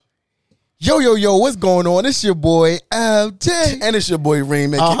Yo, what's going on? It's your boy, LJ. And it's your boy,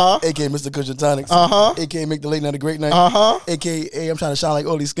 Reem, a.k.a. Mr. Cushion Tonics, a.k.a. Make the Late Night a Great Night, a.k.a. I'm trying to shine like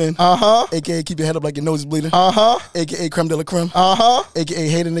Oldie Skin, a.k.a. Keep your head up like your nose is bleeding, a.k.a. Creme de la Creme, a.k.a.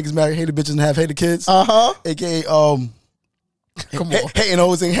 Hate the niggas married, hate the bitches and have hated kids, a.k.a. Come on. Hating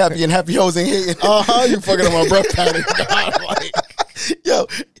hoes ain't happy and happy hoes ain't hating. You fucking up my breath pattern. Yo,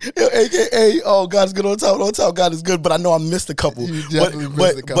 a.k.a. oh, God is good on top, God is good, but I know I missed a couple. You definitely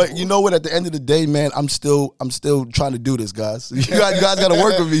missed a couple. But you know what? At the end of the day, man, I'm still trying to do this, guys. You guys got to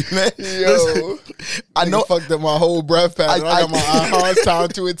work with me, man. Yo, I know fucked up my whole breath pattern. I got my ahas down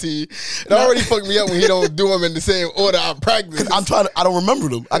to a T. It already fucked me up when he don't do them in the same order I practice. I don't remember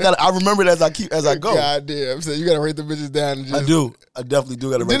them. I remember it as I go. God damn. So you got to write the bitches down. And just, I do. I definitely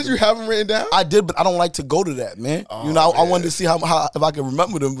do got to write Didn't you have them written down? I did, but I don't like to go to that, man. Oh, you know, I man. wanted to see how if I can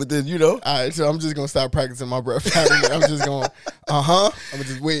remember them, but then, you know. All right, so I'm just going to stop practicing my breath pattern. I'm just going, I'm going to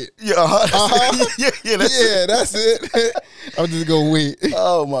just wait. Yeah, That's it. I'm just going to wait.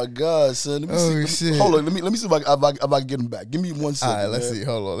 Oh, my God, son. Let me see. Shit. Hold on. Let me see if I can get them back. Give me 1 second. All right, let's man. see.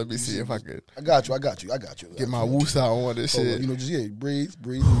 Hold on. Let me see if I could. I got you. Get my woos out on this Hold shit. on. You know, just, breathe. Let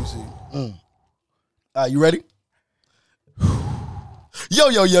me see. All right, you ready? Yo.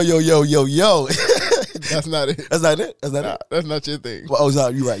 That's not it. That's not it? That's not your thing. Well, it's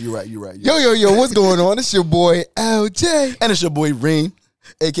not. You're right. Yo, what's going on? It's your boy, LJ. And it's your boy, Reem,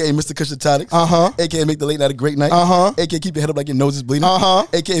 a.k.a. Mr. Cushion Tonics, a.k.a. Make the Late Night a Great Night, a.k.a. Keep your head up like your nose is bleeding,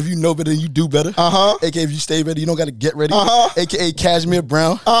 a.k.a. If you know better, you do better, a.k.a. If you stay ready, you don't got to get ready, a.k.a. Cashmere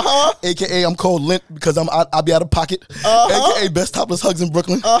Brown, a.k.a. I'm called Lint because I'll be out of pocket, a.k.a. Best Topless Hugs in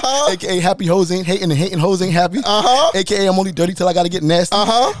Brooklyn, a.k.a. Happy hoes ain't hating and hating hoes ain't happy, a.k.a. I'm only dirty till I got to get nasty,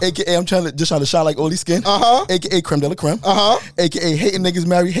 a.k.a. I'm trying to shine like Oldie Skin, a.k.a. Creme de la Creme, a.k.a. Hating niggas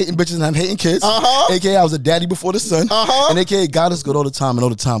married, hating bitches and I'm hating kids, a.k.a. I was a daddy before the sun, and a.k.a. God is good all the time, and all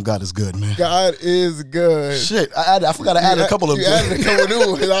the time God is good, man. God is good. Shit, I forgot to add a couple of them. You added a couple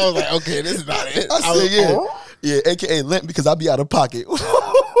new ones. I was like, okay, this is not it. I said, yeah, a.k.a. Lint because I'll be out of pocket.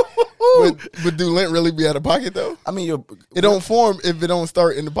 But do lint really be out of pocket, though? I mean, it don't form if it don't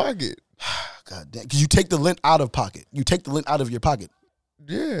start in the pocket. God damn, because you take the lint out of pocket. You take the lint out of your pocket.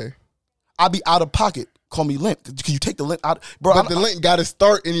 Yeah. I'll be out of pocket. Call me lint because you take the lint out. Bro, but the lint got to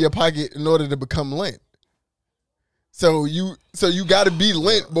start in your pocket in order to become lint. So you got to be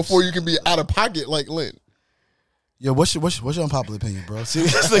lint before you can be out of pocket like lint. Yo, what's your unpopular opinion, bro?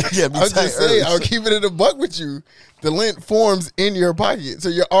 Seriously, I'm just saying, I'll keep it in a buck with you. The lint forms in your pocket, so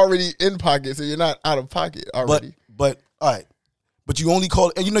you're already in pocket, so you're not out of pocket already. But all right, but you only call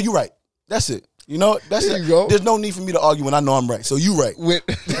it, and you know you're right. That's it. You know, that's there it. You go. There's no need for me to argue when I know I'm right. So you right.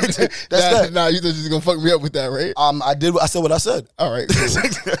 That's that. Nah, you thought you was gonna fuck me up with that, right? I did. I said what I said. All right, cool.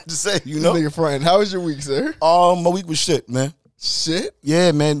 Just say, you know. Nigga friend, how was your week, sir? My week was shit, man. Shit?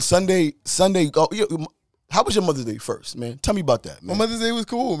 Yeah, man. Sunday. How was your Mother's Day first, man? Tell me about that, man. My Mother's Day was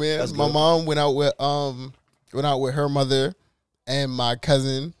cool, man. That's my good. mom went out with her mother and my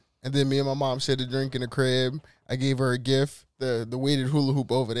cousin, and then me and my mom shared a drink in the crib. I gave her a gift, the weighted hula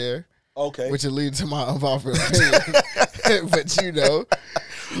hoop over there. Okay. Which will lead to my unpopular opinion. But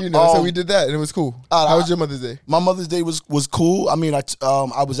you know, so we did that and it was cool. How was your Mother's Day? My Mother's Day was cool. I mean, I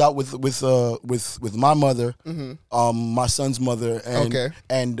was out with my mother, my son's mother,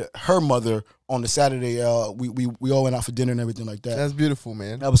 and her mother on the Saturday. We all went out for dinner and everything like that. That's beautiful,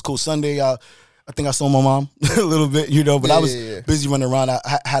 man. That was cool. Sunday, I think I saw my mom a little bit, but I was busy running around. I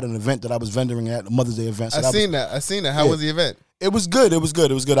had an event that I was vendoring at, a Mother's Day event. So I seen that. How was the event? It was good.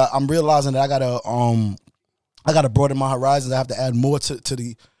 I'm realizing that I gotta broaden my horizons. I have to add more to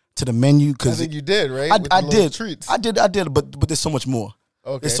the menu. I think you did, right? I did. Treats. I did. But there's so much more.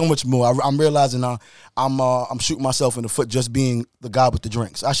 Okay. There's so much more. I'm realizing now I'm shooting myself in the foot just being the guy with the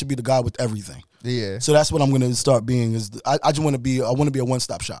drinks. I should be the guy with everything. Yeah. So that's what I'm gonna start being. I just want to be. I want to be a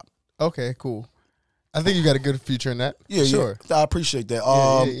one-stop shop. Okay. Cool. I think you got a good future in that. Yeah, sure. Yeah. I appreciate that.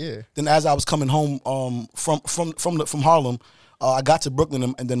 Yeah. Then as I was coming home from Harlem, I got to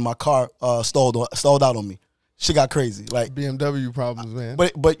Brooklyn and then my car stalled out on me. Shit got crazy, like BMW problems, man.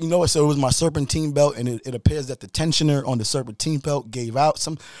 But you know what? So it was my serpentine belt, and it appears that the tensioner on the serpentine belt gave out,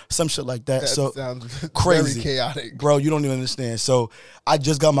 some shit like that. So sounds crazy, very chaotic, bro. You don't even understand. So I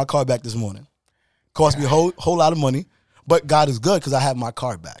just got my car back this morning. Cost me a whole lot of money, but God is good because I have my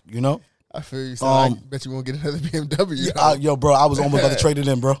car back. You know. I feel you. So I bet you won't get another BMW. Yo, bro, I was almost about to trade it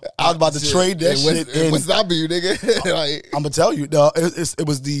in, bro. I was about to trade that shit in. What's stopping you, nigga? Like, I'm gonna tell you, it's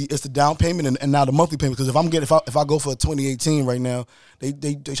the down payment and now the monthly payment. Because if I go for a 2018 right now, they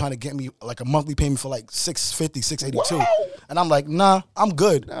trying to get me like a monthly payment for like $650, $682, wow. And I'm like, nah, I'm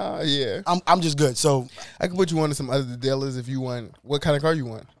good. Yeah, I'm just good. So I can put you on to some other dealers if you want. What kind of car you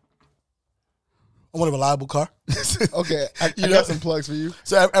want? I want a reliable car. Okay, I got some plugs for you.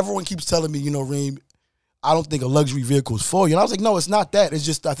 So everyone keeps telling me, Reem, I don't think a luxury vehicle is for you. And I was like, no, it's not that. It's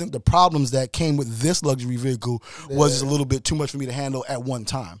just I think the problems that came with this luxury vehicle was just a little bit too much for me to handle at one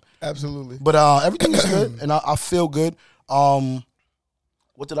time. Absolutely. But everything is good, and I feel good.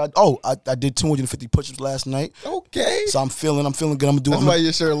 What did I? Oh, I did 250 push-ups last night. Okay. So I'm feeling good. I'm gonna do. That's why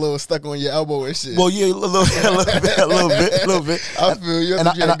your shirt a little stuck on your elbow and shit. Well, yeah, a little bit. I feel you.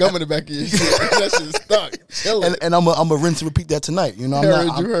 You had gum in the back of your shit. That shit's stuck. Chilling. And I'm a rinse and repeat that tonight.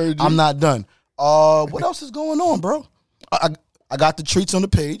 I'm not done. What else is going on, bro? I got the treats on the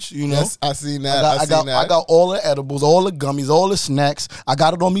page, Yes, I seen that. I got all the edibles, all the gummies, all the snacks. I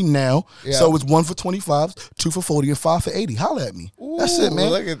got it on me now. Yeah. So it's 1 for 25, 2 for 40, and 5 for 80. Holla at me. Ooh, that's it, man.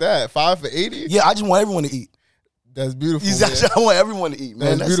 Look at that. 5 for 80? Yeah, I just want everyone to eat. That's beautiful. Exactly. I want everyone to eat,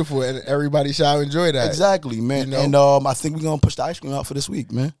 man. That's beautiful, and everybody shall enjoy that. Exactly, man. And I think we're gonna push the ice cream out for this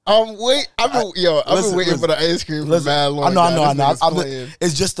week, man. I've been waiting for the ice cream for mad long. I know.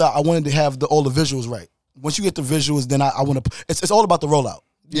 It's just I wanted to have all the visuals right. Once you get the visuals, then I want to. It's all about the rollout.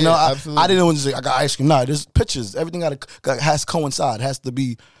 I didn't want to say I got ice cream. Nah, there's pictures. Everything has to coincide. Has to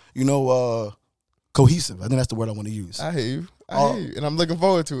be, cohesive. I think that's the word I want to use. I hear you. And I'm looking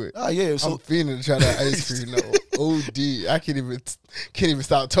forward to it. Yeah, I'm feeling to try that ice cream. OD. I can't even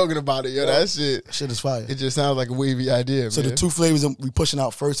stop talking about it. That shit is fire. It just sounds like a wavy idea. So the two flavors we pushing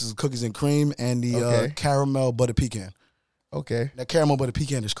out first is cookies and cream and the caramel butter pecan. Okay. That caramel butter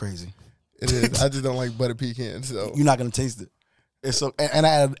pecan is crazy. It is. I just don't like butter pecan, so you're not gonna taste it. It's so, and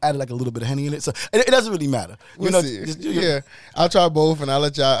I added like a little bit of honey in it, so it doesn't really matter. We'll see. I'll try both, and I'll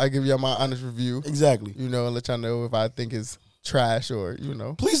give y'all my honest review. Exactly. And let y'all know if I think it's trash or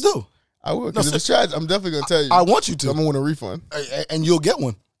Please do. I will. Because if it's trash, I'm definitely gonna tell you. I want you to. I'm gonna want a refund, and you'll get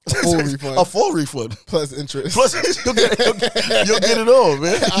one. A full refund. A full refund. Plus interest. You'll get it all,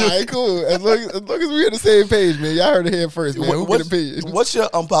 man. All right, cool. As long as we're on the same page, man. Y'all heard it here first, man. What's your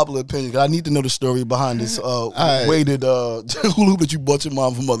unpopular opinion? I need to know the story behind this weighted hula hoop that you bought your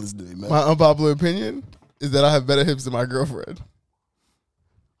mom for Mother's Day, man. My unpopular opinion is that I have better hips than my girlfriend.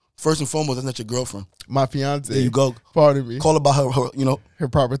 First and foremost, that's not your girlfriend. My fiance. There you go. Pardon me. Call her by her her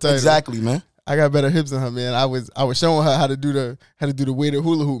proper title. Exactly, man. I got better hips than her, man. I was showing her how to do the weighted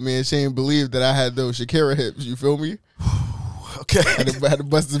hula hoop, man. She ain't believe that I had those Shakira hips. You feel me? Okay. I had to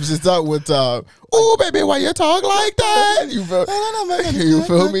bust some shit out with oh baby, why you talk like that? You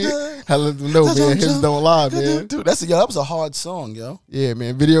feel me? I let them know, man. Hips don't lie, man. Dude, that was a hard song, yo. Yeah,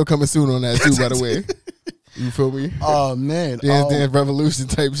 man. Video coming soon on that too, by the way. You feel me? Oh man, Dance Revolution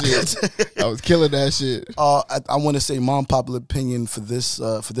type shit. I was killing that shit. I want to say my unpopular opinion for this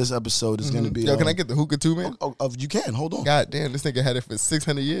episode is going to be. Yo, can I get the hookah too, man? You can. Hold on. God damn, this nigga had it for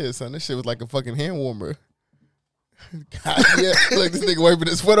 600 years, son. This shit was like a fucking hand warmer. God, yeah. Look, this nigga wiping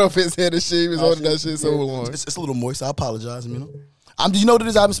his foot off his head and shit. He was holding that shit so long. It's a little moist. I apologize. You know what it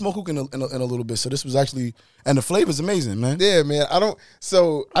is? I haven't smoked hookah in a little bit, so this was actually, and the flavor's amazing, man. Yeah, man. I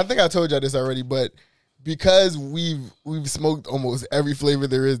think I told y'all this already, but because we've smoked almost every flavor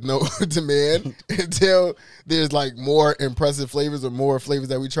there is no demand until there's like more impressive flavors or more flavors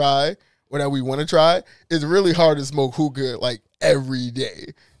that we try or that we want to try, it's really hard to smoke hookah like every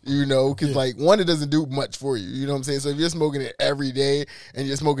day. Because like one, it doesn't do much for you. You know what I'm saying? So if you're smoking it every day and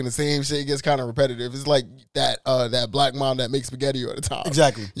you're smoking the same shit, it gets kind of repetitive. It's like that black mom that makes spaghetti all the time.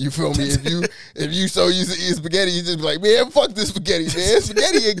 Exactly. You feel me? If you so used to eating spaghetti, you just be like, man, fuck this spaghetti, man.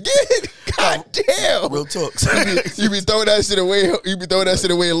 Spaghetti again. God damn. Real talk. You be throwing that shit away. You be throwing that shit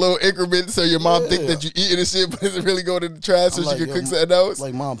away in little increments so your mom think that you eating the shit, but it's really going in the trash so she can cook something else.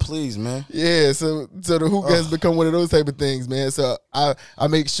 Like, mom, please, man. Yeah. So the hookah has become one of those type of things, man. So I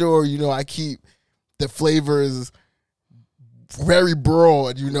make sure, I keep the flavors very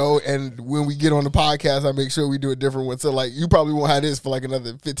broad, and when we get on the podcast, I make sure we do a different one. So like, you probably won't have this for like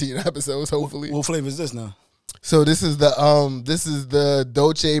another 15 episodes, hopefully. What flavor is this now? So this is the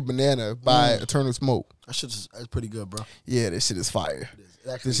Dolce Banana by Eternal Smoke. That's pretty good, bro. Yeah, this shit is fire.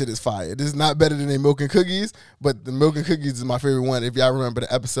 This shit is fire. This is not better than the milk and cookies, but the milk and cookies is my favorite one. If y'all remember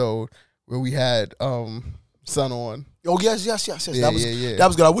the episode where we had Son on. Oh yes. Yeah, that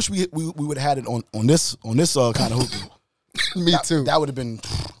was good. I wish we would have had it on this kind of hooping. Me too. That would have been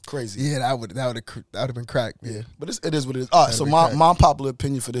crazy. Yeah, that would have been cracked. Man. Yeah, but it is what it is. All right, so my popular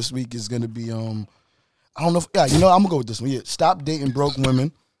opinion for this week is gonna be I don't know. I'm gonna go with this one. Yeah, stop dating broke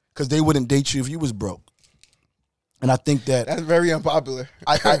women because they wouldn't date you if you was broke. And I think that's very unpopular.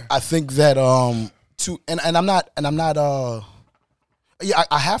 I think that I'm not. Yeah,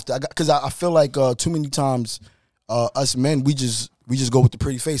 I have to because I feel like too many times us men we just go with the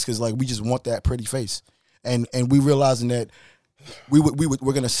pretty face because like we just want that pretty face, and we realizing that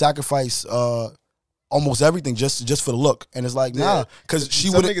we're gonna sacrifice almost everything just for the look. And it's like, nah, because she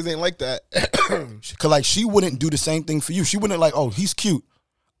Some wouldn't. niggas ain't like that. Cause like she wouldn't do the same thing for you. She wouldn't like, oh, he's cute,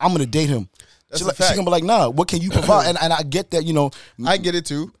 I'm gonna date him. She gonna be like, nah, what can you provide? and I get that, I get it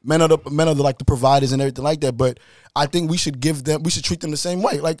too. Men are the like the providers and everything like that. But I think we should treat them the same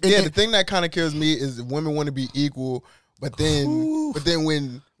way. Like, the thing that kind of kills me is women want to be equal, but then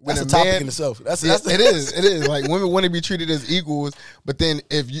when that's a man, topic in itself. It is like women want to be treated as equals, but then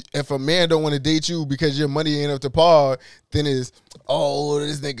if a man don't want to date you because your money ain't up to par, then it's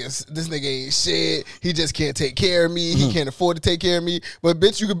this nigga ain't shit. He just can't take care of me. He can't afford to take care of me. But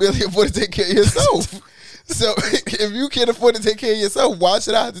bitch, you can barely afford to take care of yourself. So if you can't afford to take care of yourself, why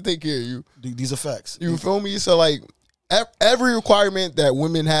should I have to take care of you? These are facts. You feel me? So like every requirement that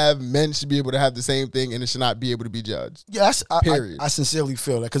women have, men should be able to have the same thing, and it should not be able to be judged. Yeah, period. I sincerely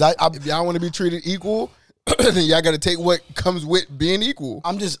feel that because if y'all want to be treated equal, then y'all got to take what comes with being equal.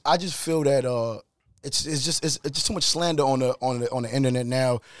 I just feel that it's just too much slander on the internet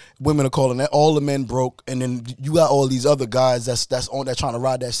now. Women are calling all the men broke, and then you got all these other guys that's trying to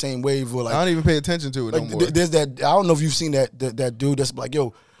ride that same wave. Or like, I don't even pay attention to it like, no more. There's that. I don't know if you've seen that dude that's like,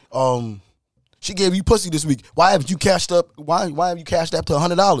 yo, she gave you pussy this week. Why haven't you cashed up? Why have you cashed up to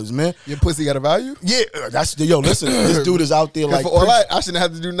 $100, man? Your pussy got a value? Yeah, listen. This dude is out there like. For all I shouldn't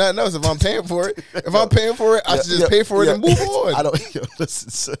have to do nothing else if I'm paying for it. If I'm paying for it, I should just pay for it and move on. I don't.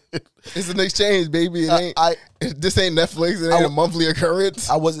 Listen. It's an exchange, baby. This ain't Netflix. It ain't a monthly occurrence.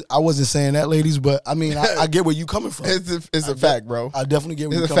 I wasn't saying that, ladies, but I mean, I get where you coming from. It's a fact, bro. I definitely get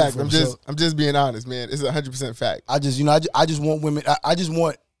where you coming from. I'm just being honest, man. It's 100% fact. I just want women. I just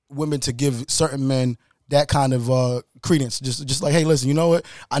want women to give certain men that kind of credence. Just like, hey, listen, you know what?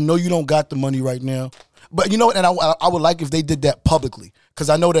 I know you don't got the money right now, but you know what? And I would like if they did that publicly, because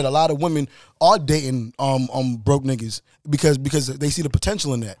I know that a lot of women are dating broke niggas because they see the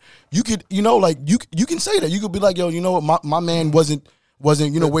potential in that. You could, you can say that. You could be like, yo, you know what? My man wasn't where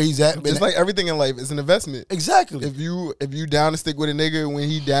he's at. Just like everything in life, it's an investment. Exactly. If you down to stick with a nigga when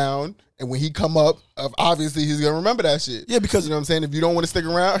he down, and when he come up, obviously he's gonna remember that shit. Yeah, because you know what I'm saying. If you don't want to stick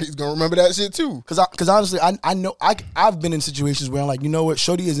around, he's gonna remember that shit too. Because honestly, I know I've been in situations where I'm like, you know what,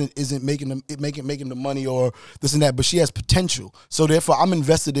 Shorty isn't making the money or this and that, but she has potential. So therefore, I'm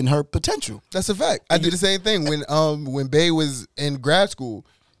invested in her potential. That's a fact. I did the same thing when Bae was in grad school.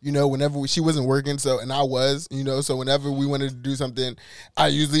 Whenever she wasn't working, and I was, so whenever we wanted to do something, I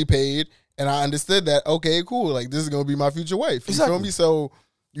usually paid, and I understood that, okay, cool, like this is gonna be my future wife. You feel me? So,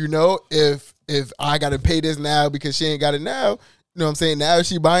 if I gotta pay this now because she ain't got it now, you know what I'm saying? Now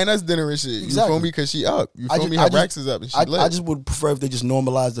she buying us dinner and shit. You feel me? Because she up. You feel me? Her racks is up and she lit. I just would prefer if they just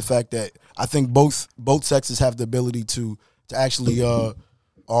normalize the fact that I think both sexes have the ability to actually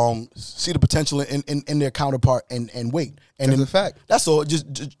see the potential in their counterpart and wait. And that's a fact. That's all.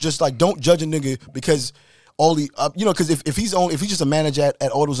 Just like, don't judge a nigga because because if he's just a manager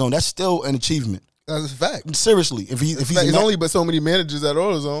at AutoZone, that's still an achievement. That's a fact. Seriously, if he's only but so many managers at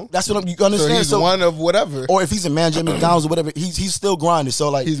AutoZone. That's what you understand. So he's one of whatever. Or if he's a manager at McDonald's or whatever, he's still grinding. So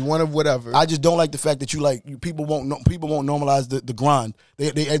like, he's one of whatever. I just don't like the fact that people won't normalize the grind.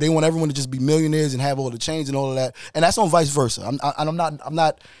 They want everyone to just be millionaires and have all the chains and all of that, and that's on vice versa.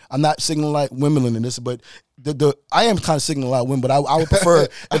 I'm not signaling like women in this, but I am kind of signaling a lot of women, but I would prefer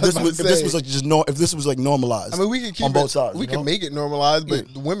if this was like normalized. I mean, we can keep on both sides. We can make it normalized,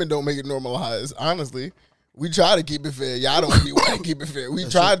 but the women don't make it normalized. Honestly, we try to keep it fair. Y'all don't be want to keep it fair. We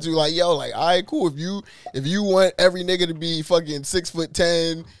try to all right, cool. If you want every nigga to be fucking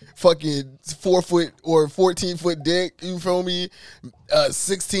 6'10", fucking 4 foot or 14 foot dick, you feel me?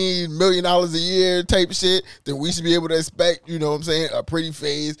 $16 million a year type shit, then we should be able to expect, you know what I'm saying, a pretty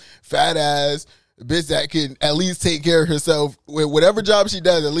face, fat ass. Bitch that can at least take care of herself with whatever job she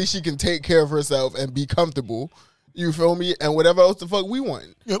does. At least she can take care of herself and be comfortable. You feel me? And whatever else the fuck we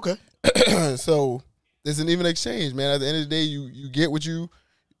want. Yeah, okay. So there's an even exchange, man. At the end of the day, you get what you,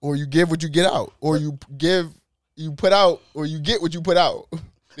 or you give what you get out, or you put out, or you get what you put out.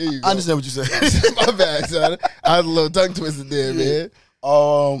 There you go. I understand what you said. My bad, son. I had a little tongue twisted there, man.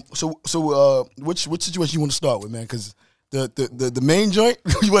 So which situation you want to start with, man? Because the main joint,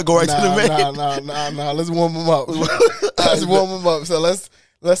 you want to go right to the main? Nah. Let's warm them up. So let's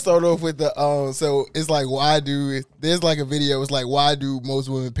start off with the so it's like, there's like a video, it's like, why do most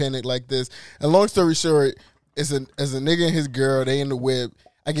women panic like this? And long story short, it's a nigga and his girl, they in the whip.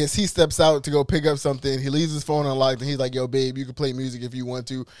 I guess he steps out to go pick up something. He leaves his phone unlocked and he's like, yo, babe, you can play music if you want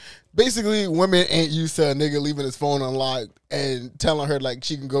to. Basically, women ain't used to a nigga leaving his phone unlocked and telling her like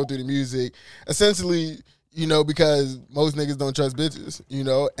she can go through the music. Essentially, because most niggas don't trust bitches,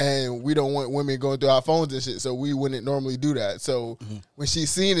 and we don't want women going through our phones and shit, so we wouldn't normally do that. So when she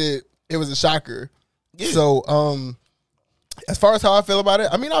seen it, it was a shocker. Yeah. So, as far as how I feel about it,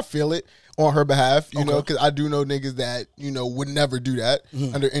 I mean, I feel it on her behalf, you know, because I do know niggas that, you know, would never do that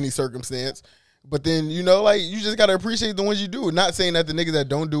under any circumstance. But then, you know, like, you just got to appreciate the ones you do. Not saying that the niggas that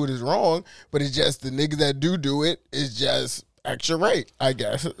don't do it is wrong, but it's just the niggas that do it is just extra right, I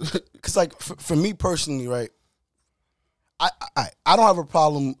guess. Because, like, for me personally, right, I don't have a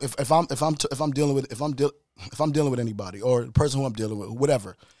problem if I'm dealing with anybody or the person who I'm dealing with,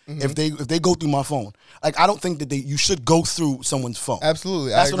 whatever. If they go through my phone, like, I don't think that you should go through someone's phone.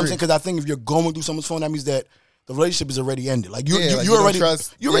 Absolutely, that's what I'm saying. Because I think if you're going through someone's phone, that means that the relationship is already ended. Like, you already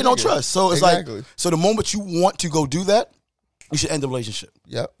don't trust. So it's like, so the moment you want to go do that, you should end the relationship.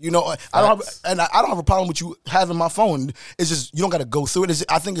 Yep. You know, I don't have a problem with you having my phone. It's just you don't got to go through it.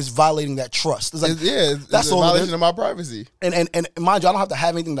 I think it's violating that trust. It's like, that's a violation of my privacy. And mind you, I don't have to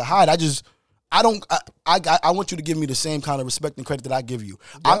have anything to hide. I want you to give me the same kind of respect and credit that I give you.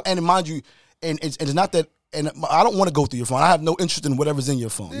 Yep. And mind you, and it's not that. And I don't want to go through your phone. I have no interest in whatever's in your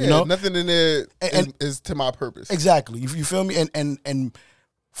phone. You know, nothing in there is to my purpose. Exactly. You feel me? And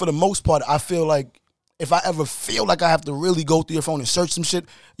for the most part, I feel like if I ever feel like I have to really go through your phone and search some shit,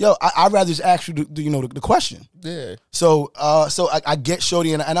 I'd rather just ask you the question. Yeah. So I get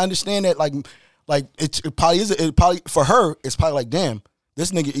shorty, and I understand that like it probably for her it's probably like, damn,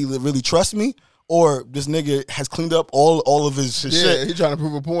 this nigga either really trusts me, or this nigga has cleaned up all of his shit. Yeah, he trying to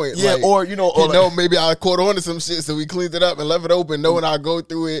prove a point. Yeah, like, or maybe I caught on to some shit, so we cleaned it up and left it open, knowing I'll go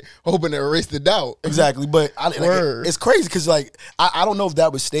through it, hoping to erase the doubt. Exactly, but it's crazy because like I don't know if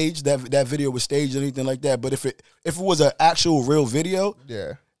that was staged, that video was staged or anything like that. But if it was an actual real video,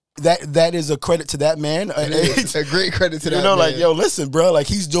 yeah, that is a credit to that man. It's a great credit to that. You know, man. like, yo, listen, bro, like,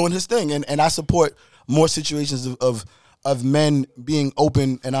 he's doing his thing, and I support more situations of men being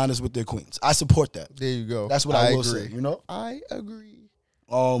open and honest with their queens. I support that. There you go. That's what I will say, you know? I agree.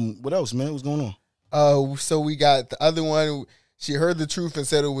 What else, man? What's going on? So we got the other one. She heard the truth and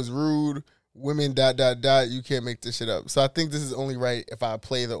said it was rude. Women ... You can't make this shit up. So I think this is only right if I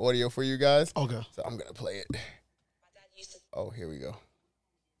play the audio for you guys. Okay. So I'm gonna play it. Oh, here we go.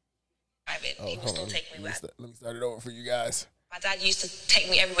 He will still take me back. Let me start it over for you guys. My dad used to take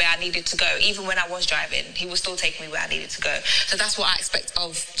me everywhere I needed to go. Even when I was driving, he would still take me where I needed to go. So that's what I expect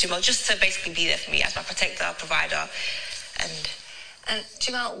of Jamal, just to basically be there for me as my protector, provider. And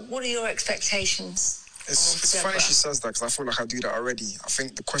Jamal, what are your expectations? It's funny she says that, because I feel like I do that already. I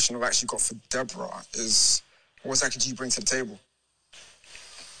think the question I've actually got for Deborah is, what exactly do you bring to the table?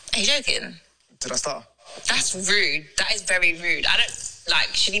 Are you joking? Did I start? That's rude. That is very rude. I don't... Like,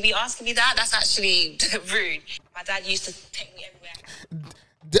 should he be asking me that? That's actually rude. My dad used to take me everywhere.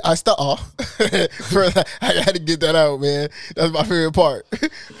 I had to get that out, man. That's my favorite part.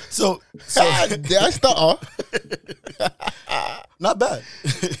 So did I start? Not bad.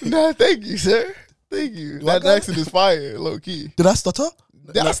 Nah, thank you, sir. Thank you. That accent is fire, low key. Did I stutter?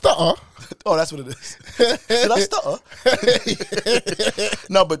 Did I stutter? Oh, that's what it is. Did I stutter?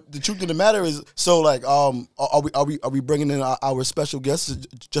 No, but the truth of the matter is, so like, are we bringing in our special guests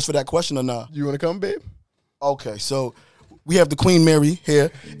just for that question or not? You want to come, babe? Okay, so we have the Queen Mary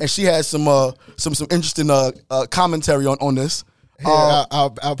here, and she has some interesting commentary on this. Here,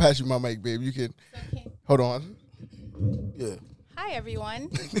 I'll pass you my mic, babe. You can hold on. Yeah. Hi everyone.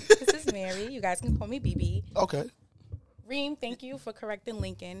 This is Mary. You guys can call me BB. Okay. Reem, thank you for correcting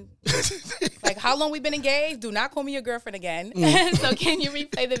Lincoln. Like, how long we been engaged? Do not call me your girlfriend again. So can you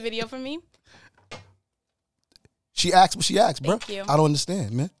replay the video for me? She asked what she asked, bro. Thank you. I don't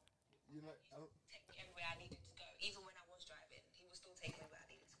understand, man. Take me everywhere I needed to go. Even when I was driving, he would still take me where I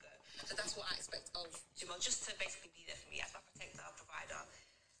needed to go. So that's what I expect of Jamal, just to basically be there for me as my protector, provider.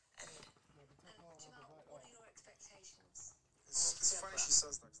 And Jamal, what are your expectations? It's funny she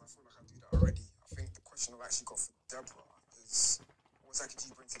says that, because I feel like I do that already. I think the question I've actually got for Deborah is, what exactly do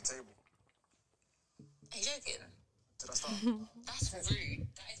you bring to the table? Are you joking? Did I start? That's rude.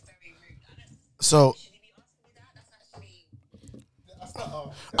 That is very rude. So Should he be asking me that? That's actually...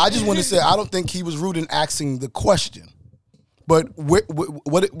 I just want to say, I don't think he was rude in asking the question. But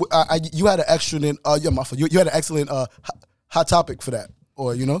you had an excellent you had an excellent hot topic for that,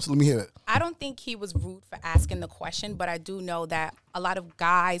 or so let me hear it. I don't think he was rude for asking the question, but I do know that a lot of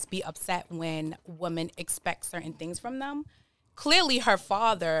guys be upset when women expect certain things from them. Clearly, her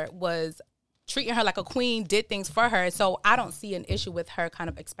father was treating her like a queen, did things for her, so I don't see an issue with her kind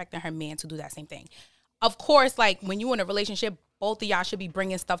of expecting her man to do that same thing. Of course, like, when you're in a relationship, both of y'all should be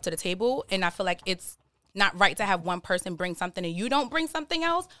bringing stuff to the table, and I feel like it's not right to have one person bring something and you don't bring something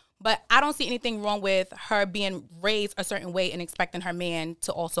else, but I don't see anything wrong with her being raised a certain way and expecting her man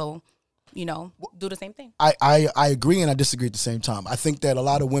to also do the same thing. I agree and I disagree at the same time. I think that a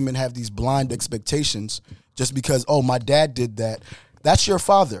lot of women have these blind expectations just because, oh, my dad did that. That's your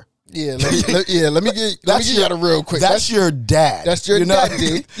father. Yeah, let me get you out of real quick. That's your dad. That's your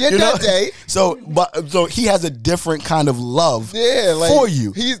daddy. Your daddy. So he has a different kind of love for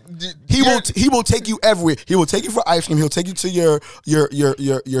you. He will take you everywhere. He will take you for ice cream. He'll take you to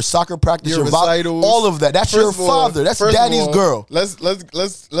your soccer practice, your recitals, all of that. That's your father. That's daddy's girl. Let's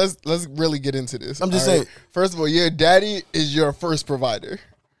really get into this. I'm just saying. First of all, your daddy is your first provider.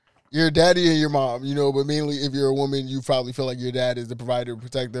 Your daddy and your mom, but mainly if you're a woman, you probably feel like your dad is the provider,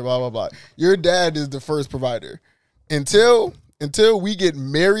 protector, blah, blah, blah. Your dad is the first provider. Until we get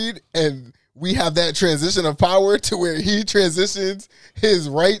married and we have that transition of power to where he transitions his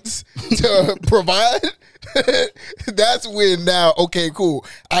rights to provide, that's when now, okay, cool,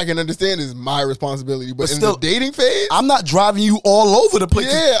 I can understand it's my responsibility. But in still, the dating phase, I'm not driving you all over the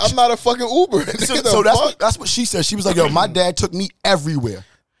place. Yeah, I'm not a fucking Uber. So that's what she said. She was like, yo, my dad took me everywhere.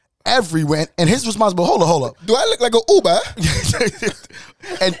 Everywhere, and his responsible. Hold up. Do I look like an Uber?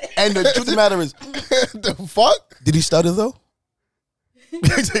 and the truth of the matter is, the fuck? Did he stutter though?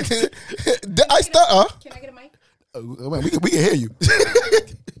 Did I stutter? Can I get a mic? We can hear you.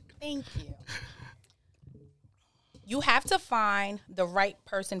 Thank you. You have to find the right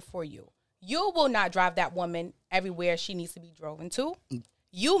person for you. You will not drive that woman everywhere she needs to be driven to.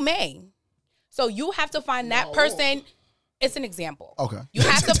 You may. So you have to find that person. It's an example. Okay. You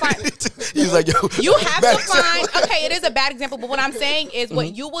have to find. He's like, yo. You have to find. Okay, it is a bad example, but what I'm saying is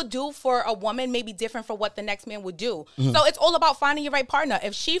what you will do for a woman may be different from what the next man would do. So it's all about finding your right partner.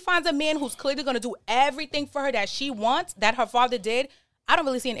 If she finds a man who's clearly going to do everything for her that she wants, that her father did, I don't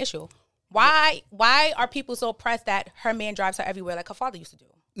really see an issue. Why are people so oppressed that her man drives her everywhere like her father used to do?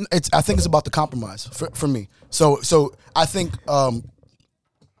 I think it's about the compromise for me. So I think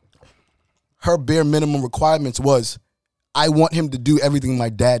her bare minimum requirements was, I want him to do everything my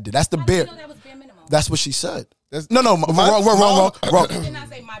dad did. That's the bare. That was bare minimum. That's what she said. No, wrong. She did not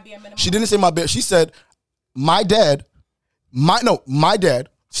say my bare minimum. She didn't say my bare. She said, my dad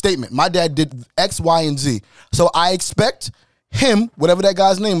statement. My dad did X, Y, and Z. So I expect him, whatever that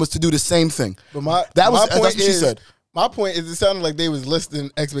guy's name was, to do the same thing. But that's what she said. My point is, it sounded like they was listing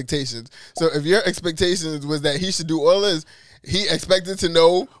expectations. So if your expectations was that he should do all this, he expected to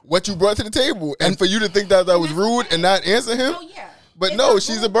know what you brought to the table. And for you to think that was rude and not answer him? Oh, yeah. But no,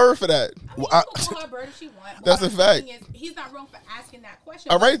 she's a bird for that. I mean, you can call her a bird if she wants. That's a fact. He's not wrong for asking that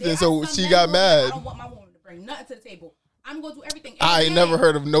question. All right, then. So she got mad. I don't want my woman to bring nothing to the table. I'm going to do everything. I ain't never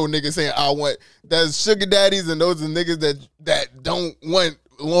heard of no nigga saying I want. That's sugar daddies and those are niggas that don't want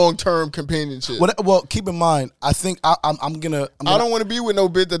long-term companionship. Well, keep in mind, I think I'm gonna. I don't want to be with no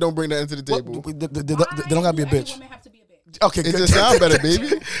bitch that don't bring that into the table. They don't gotta be a bitch. Women have to be a bitch. Okay, it just sounds better, baby.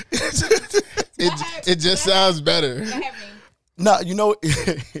 It just sounds better. No,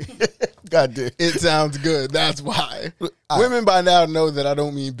 God damn. It sounds good. That's why. Women by now know that I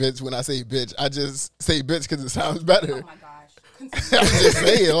don't mean bitch when I say bitch. I just say bitch because it sounds better. Oh my gosh. I'm just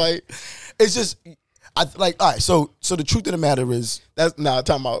saying, like, it's just. All right. So the truth of the matter is,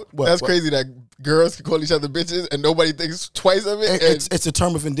 time out. That's crazy that girls can call each other bitches and nobody thinks twice of it. It's a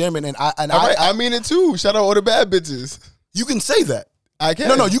term of endearment, and I mean it too. Shout out all the bad bitches. You can say that. I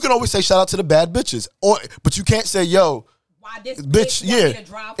can. No. You can always say shout out to the bad bitches, but you can't say yo. Why this bitch? Yeah,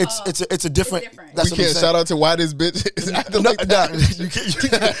 it's a different. We can't shout out to why this bitch is acting like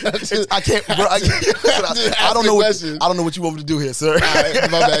that. I can't. Bro, I don't know. I don't know what you want me to do here, sir. All right,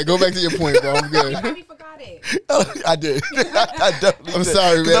 my bad. Go back to your point, bro. I'm good. I forgot it. I did. I definitely. I'm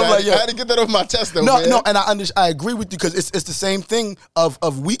sorry, man. I had to get that off my chest, though. No, and I agree with you because it's the same thing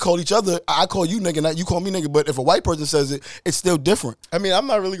of we call each other. I call you nigga, not you call me nigga. But if a white person says it, it's still different. I mean, I'm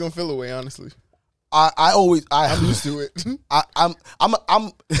not really gonna feel away, honestly. I'm used to it. I'm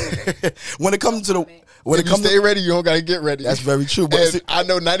when it comes to the if you stay ready, you don't gotta get ready. That's very true. But I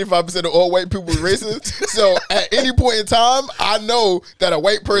know 95% of all white people are racist. So at any point in time, I know that a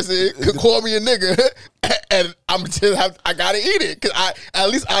white person could call me a nigga, and I gotta eat it because at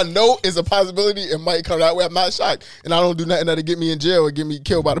least I know it's a possibility. It might come that way. I'm not shocked, and I don't do nothing that'll get me in jail or get me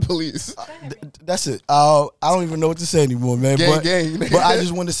killed by the police. That's it. I don't even know what to say anymore, man. Gang. But I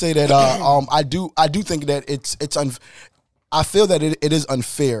just want to say that I do think that it's I feel that it is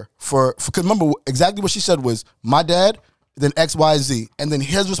unfair for because remember exactly what she said was my dad, then X, Y, Z, and then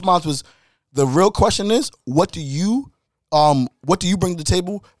his response was the real question is what do you bring to the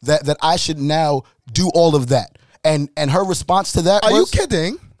table that I should now do all of that? And her response to that was, are you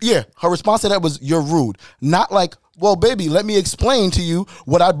kidding? Yeah, her response to that was you're rude. Not like well, baby, let me explain to you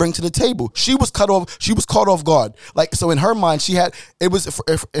what I bring to the table. She was caught off guard. Like, so in her mind, it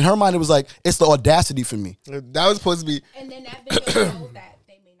was like, it's the audacity for me. That was supposed to be. And then that video shows that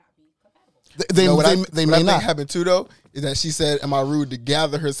they may not be compatible. They may not. What happened too, though, is that she said, am I rude, to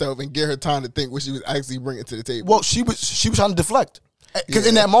gather herself and get her time to think what she was actually bringing to the table. Well, she was trying to deflect. Because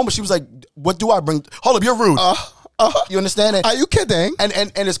in that moment, she was like, what do I bring? Hold up, you're rude. You understand it? Are you kidding?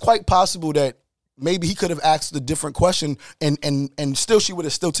 And it's quite possible that maybe he could have asked a different question and still she would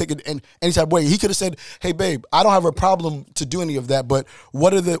have still taken it in any type of way. He could have said, hey, babe, I don't have a problem to do any of that, but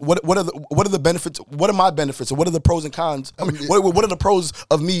what are the benefits? What are my benefits? Or what are the pros and cons? I mean, what are the pros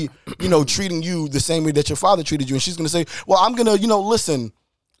of me, treating you the same way that your father treated you? And she's going to say, well, I'm going to, listen,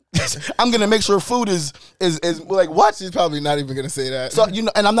 I'm gonna make sure food is like what? She's probably not even gonna say that. So and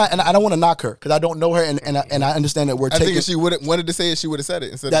I'm not, and I don't want to knock her because I don't know her, and I understand that we're taking. I think if she wanted to say it, she would have said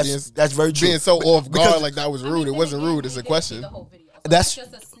it instead of that's very true. Being so off guard like that was rude. It wasn't rude. It's a question. That's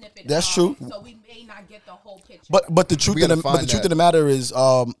just a snippet. That's true. So we may not get the whole picture. But the truth of the matter is,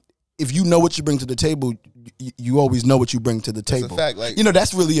 if you know what you bring to the table, you always know what you bring to the table. That's a fact. Like,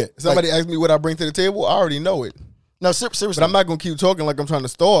 that's really it. Somebody asked me what I bring to the table. I already know it. No, seriously. But I'm not going to keep talking like I'm trying to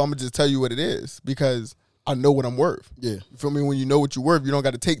stall. I'm going to just tell you what it is because I know what I'm worth. Yeah. You feel me? When you know what you're worth, you don't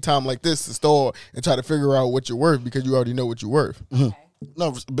got to take time like this to stall and try to figure out what you're worth because you already know what you're worth. Mm-hmm. Okay.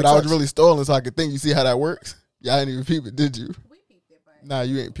 No, but I was really stalling so I could think. You see how that works? Y'all didn't even peep it, did you? We peeped it, but... Nah,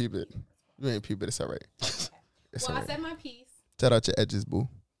 you ain't peep it. You ain't peep it. It's all right. Okay. It's well, all right. I said my piece. Shout out your edges, boo.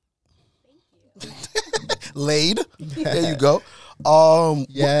 Thank you. Laid. There you go.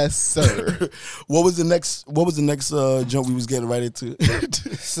 Yes, sir. What was the next jump we was getting right into?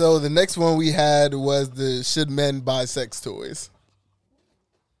 So the next one we had was the should men buy sex toys?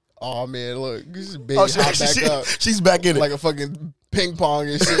 Oh man, look, she's back up. She's back in it like a fucking ping pong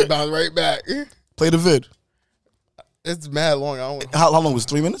and shit. Bounce right back. Play the vid. It's mad long. How long was it?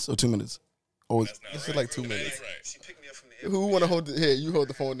 3 minutes or 2 minutes? Or this is like 2 minutes. Right. She picked me up from the airport. Who want to hold it? Here, you hold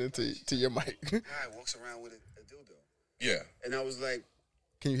the phone into your mic. Guy walks around with a dildo. Yeah. And I was like,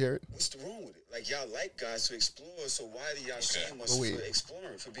 can you hear it? what's the wrong with it? Like, y'all like guys to explore, so why do y'all shame us for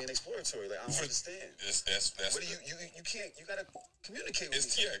exploring, for being exploratory? Like, I don't understand. That's what do you can't, you gotta communicate with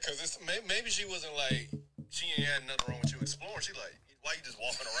me. Yeah, because maybe she wasn't like, she ain't had nothing wrong with you exploring. She like, why you just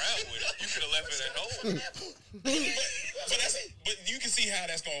walking around with it? You could have left it at home. but you can see how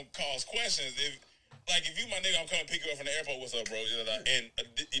that's going to cause questions. If you my nigga, I'm coming to pick you up from the airport, what's up, bro? And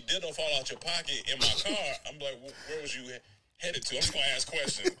it dildo fall out your pocket in my car, I'm like, where was you headed to? I'm just going to ask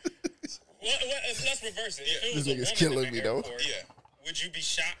questions. Let's reverse it. Yeah. This nigga's killing me, though. Yeah. Would you be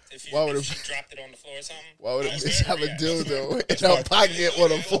shocked if she dropped it on the floor or something? Why would a bitch have a dildo in her pocket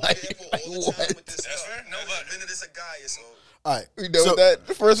on a flight? Like, what? That's fair. No, but then it's a guy, so... All right, we know that.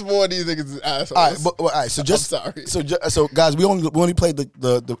 The first one of these niggas is assholes. All right, so just I'm sorry. So guys, we only played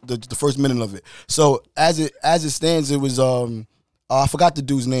the first minute of it. So as it stands, it was I forgot the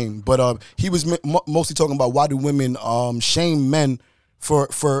dude's name, but he was mostly talking about why do women shame men for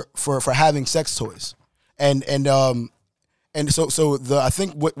having sex toys, and so I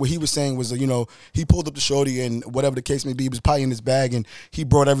think what he was saying was, he pulled up the shorty and whatever the case may be, he was probably in his bag and he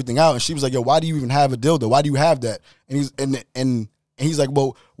brought everything out and she was like, yo, why do you even have a dildo? Why do you have that? And he's like,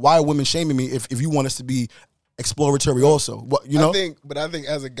 well, why are women shaming me if you want us to be exploratory also? What, I think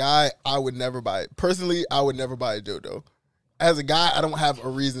as a guy, I would never buy it. Personally, I would never buy a dildo. As a guy, I don't have a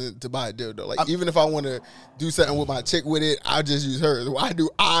reason to buy a dildo. Like, even if I want to do something with my chick with it, I'll just use hers. Why do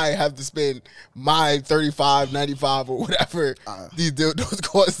I have to spend my $35, $95 or whatever these dildos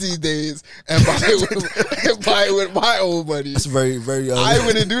cost these days and buy it with my own money? That's very, very... I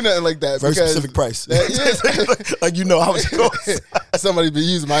wouldn't do nothing like that. Very specific price. Like, how much it costs. Somebody been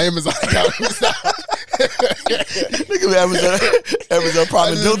using my Amazon account. Nigga, Amazon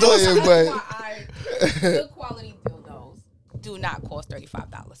Prime dildos. Good quality dildos do not cost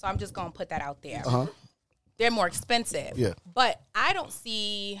 $35. So I'm just going to put that out there. They're more expensive. Yeah. But I don't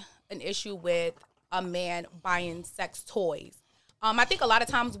see an issue with a man buying sex toys. I think a lot of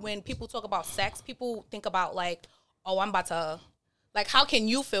times when people talk about sex, people think about like, oh, I'm about to, like, how can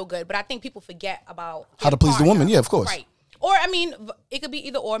you feel good? But I think people forget about how to please the woman. Yeah, of course. Right. Or, I mean, it could be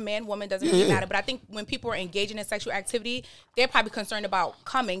either or, man, woman, doesn't really matter. But I think when people are engaging in sexual activity, they're probably concerned about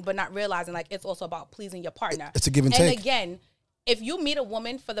coming, but not realizing, like, it's also about pleasing your partner. It's a give and take. And again, if you meet a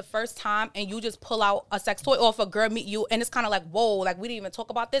woman for the first time and you just pull out a sex toy, or if a girl meet you and it's kind of like, whoa, like, we didn't even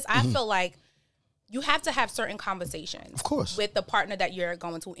talk about this. I feel like you have to have certain conversations, of course, with the partner that you're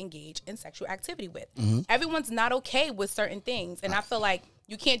going to engage in sexual activity with. Everyone's not okay with certain things. And I feel like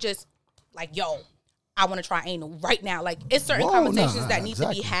you can't just, like, yo, I want to try anal right now. Like, it's certain conversations that need to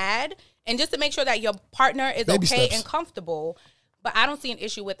be had. And just to make sure that your partner is Baby okay steps. and comfortable. But I don't see an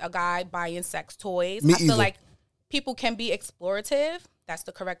issue with a guy buying sex toys. Me I feel either. like people can be explorative. That's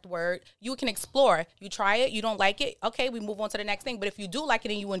the correct word. You can explore. You try it. You don't like it. Okay, we move on to the next thing. But if you do like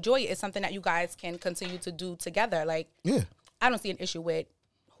it and you enjoy it, it's something that you guys can continue to do together. Like, Yeah. I don't see an issue with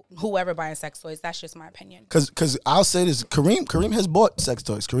whoever buying sex toys. That's just my opinion. Because I'll say this, Kareem has bought sex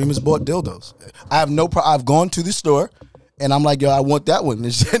toys. Kareem has bought dildos. I have no problem. I've gone to the store and I'm like, yo, I want that one.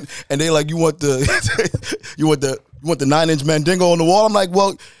 And they like, you want the 9-inch Mandingo on the wall? I'm like,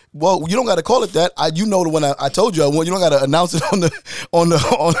 well, you don't got to call it that. You know the one I told you I want. You don't got to announce it on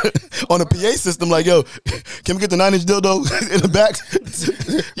the PA system. Like, yo, can we get the 9-inch dildo in the back?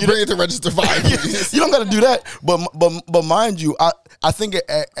 You bring it to register 5. Please. You don't got to do that. But mind you, I think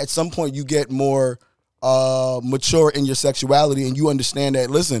at some point you get more mature in your sexuality and you understand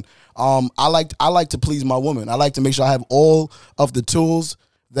that. Listen, I like to please my woman. I like to make sure I have all of the tools.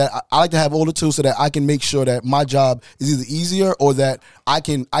 I like to have all the tools so that I can make sure that my job is either easier or that I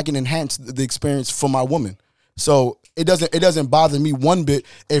can enhance the experience for my woman. So it doesn't bother me one bit.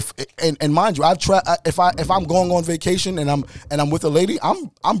 And mind you, I've tried. If I'm going on vacation and I'm with a lady,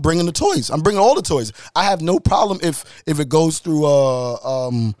 I'm bringing the toys. I'm bringing all the toys. I have no problem if it goes through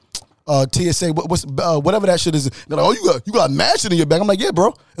TSA. Whatever that shit is. They're like, oh, you got mad shit in your bag. I'm like, yeah, bro.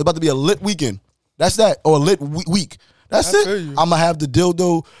 It's about to be a lit weekend. That's that, or a lit week. That's it. I'm going to have the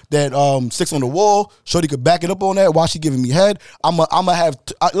dildo that sticks on the wall. Shorty could back it up on that while she giving me head. I'm going to have,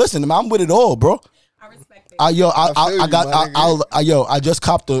 listen, I'm with it all, bro. I respect it. I just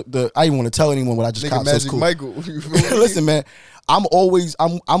copped the I didn't want to tell anyone what I just copped. So it's cool. Michael. Listen, man, I'm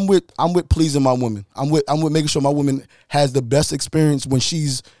with pleasing my woman. I'm with making sure my woman has the best experience when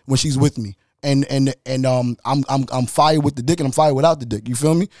she's with me. And I'm fire with the dick and I'm fire without the dick. You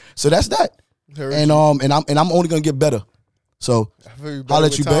feel me? So that's that. And I'm only gonna get better. So I'll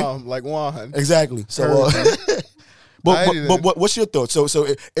let you back. Like Juan. Exactly. So, but what's your thoughts? So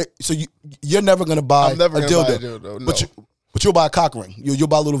you're never gonna buy I'm never a gonna dildo, buy a dildo, no. but you'll buy a cock ring. You'll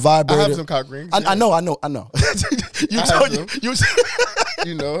buy a little vibrator. I have some cock rings. I know. You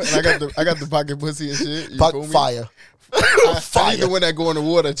You know, and I got the pocket pussy and shit. You feel me? fire. I need the one that go in the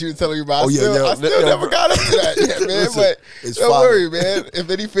water that you were telling me about. I still yeah. never got up to that yet, man. Listen, but it's don't fire. worry, man. If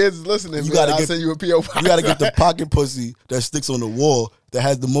any fans is listening, I'll send you a P.O. box. You got to get the pocket pussy that sticks on the wall that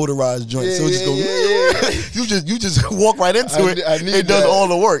has the motorized joint. So it just goes. You just walk right into it. It does all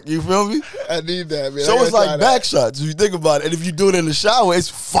the work. You feel me? I need that, man. So it's like back shots if you think about it. And if you do it in the shower, it's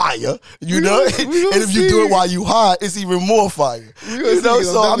fire. You know? And if you do it while you hot, it's even more fire. You know?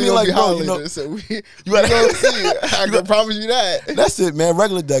 So I mean, like, bro, you know, you gotta see. I can promise you that. That's it, man.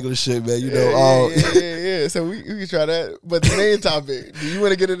 Regular shit, man. You know. Yeah. So we can try that. But the main topic, do you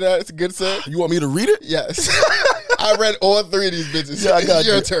want to get into that? It's good, sir. You want me to read it? Yes. I read all 3 of these bitches. Yeah, I got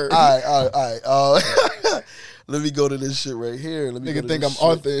your you. turn. All right. Let me go to this shit right here. Let me Nigga think I'm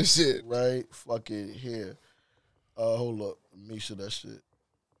Arthur and shit. Right fucking here. Hold up. Make sure that shit.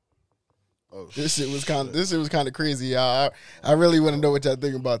 Oh, This shit was kind of crazy, y'all. I really want to know what y'all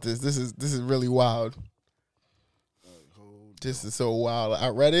think about this. This is really wild. This is so wild. I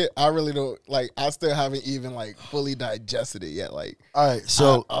read it. I really don't I still haven't even fully digested it yet. All right,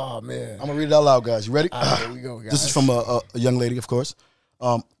 so oh man, I'm gonna read it out loud, guys. You ready? Here we go, guys. This is from a young lady, of course.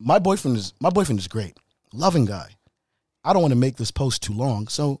 My boyfriend is great, loving guy. I don't want to make this post too long,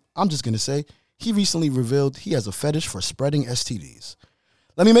 so I'm just gonna say he recently revealed he has a fetish for spreading STDs.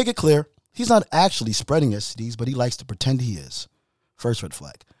 Let me make it clear: he's not actually spreading STDs, but he likes to pretend he is. First red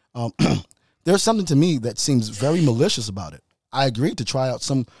flag. There's something to me that seems very malicious about it. I agreed to try out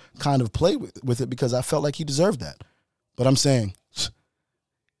some kind of play with it because I felt like he deserved that. But I'm saying,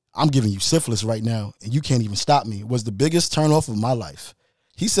 I'm giving you syphilis right now, and you can't even stop me. It was the biggest turnoff of my life.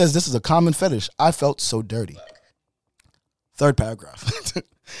 He says this is a common fetish. I felt so dirty. Third paragraph.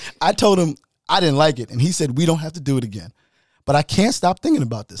 I told him I didn't like it, and he said we don't have to do it again. But I can't stop thinking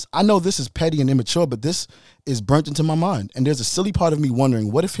about this. I know this is petty and immature, but this is burnt into my mind. And there's a silly part of me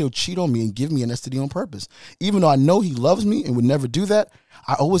wondering, what if he'll cheat on me and give me an STD on purpose? Even though I know he loves me and would never do that,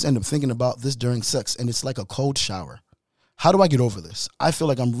 I always end up thinking about this during sex, and it's like a cold shower. How do I get over this? I feel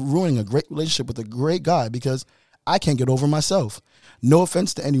like I'm ruining a great relationship with a great guy because I can't get over myself. No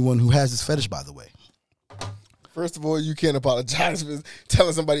offense to anyone who has this fetish, by the way. First of all, you can't apologize for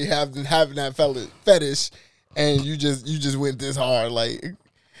telling somebody having that fetish. And you just went this hard.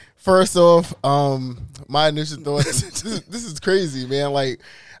 First off, my initial thoughts, this is crazy, man.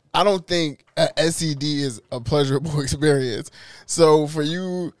 I don't think a STD is a pleasurable experience. So for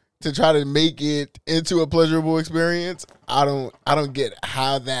you to try to make it into a pleasurable experience, I don't get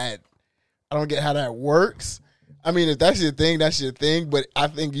how that works. I mean, if that's your thing, that's your thing. But I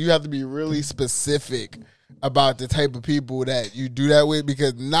think you have to be really specific about the type of people that you do that with,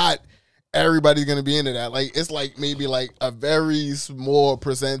 because not everybody's gonna be into that. Like, it's like maybe like a very small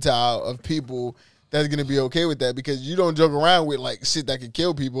percentile of people that's gonna be okay with that, because you don't joke around with like shit that could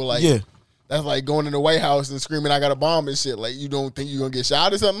kill people. Like, that's like going in the White House and screaming, "I got a bomb" and shit. Like, you don't think you're gonna get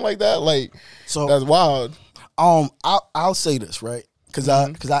shot or something like that? Like, so that's wild. I'll say this, right? Because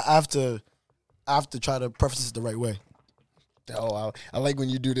I have to try to preface this the right way. Oh, I like when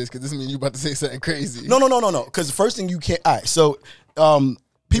you do this, because this means you about to say something crazy. No. Because the first thing you can't. All right, so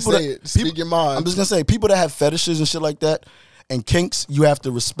people speak your mind. I'm just gonna say, people that have fetishes and shit like that and kinks, you have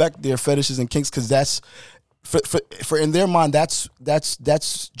to respect their fetishes and kinks, because that's for in their mind, that's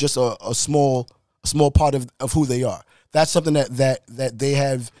just a small part of who they are. That's something that they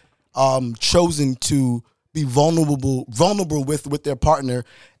have chosen to be vulnerable with their partner,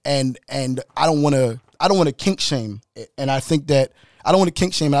 and I don't want to kink shame, and I think that I don't want to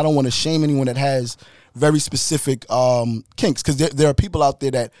kink shame, and I don't want to shame anyone that has very specific kinks, because there are people out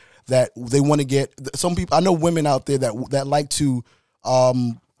there that they want to get. Some people, I know women out there that like to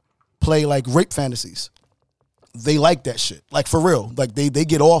play like rape fantasies. They like that shit, like for real. Like they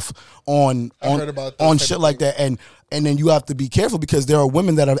get off on shit like that, and then you have to be careful, because there are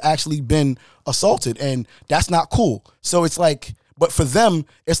women that have actually been assaulted, and that's not cool. So it's like, but for them,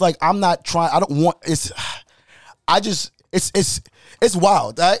 it's like, I'm not trying. I don't want. It's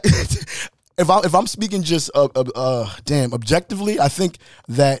wild. Right? If I'm speaking just objectively, I think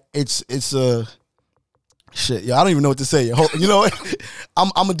that it's shit. Yeah, I don't even know what to say. You know what?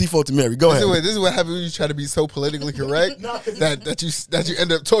 I'm a default to Mary. Go ahead. This is what happens when you try to be so politically correct that you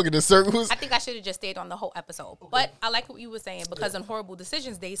end up talking in circles. I think I should have just stayed on the whole episode. But I like what you were saying, because in Horrible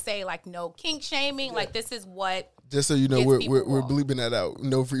Decisions, they say like no kink shaming. Yeah. Like, this is what. Just so you know, we're bleeping that out.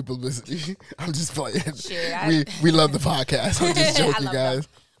 No free publicity. I'm just playing. Shit, we love the podcast. I'm just joking, guys.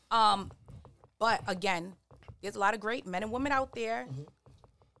 But again, there's a lot of great men and women out there. Mm-hmm.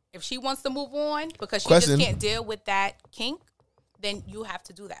 If she wants to move on because she just can't deal with that kink, then you have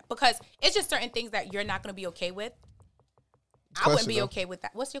to do that. Because it's just certain things that you're not going to be okay with. I wouldn't be okay with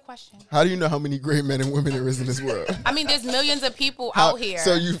that. What's your question? How do you know how many great men and women there is in this world? I mean, there's millions of people out here.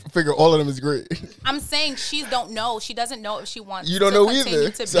 So you figure all of them is great. I'm saying she don't know. She doesn't know if she wants to. You don't know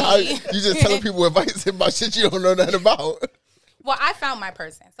either. So you just telling people advice about shit you don't know nothing about. Well, I found my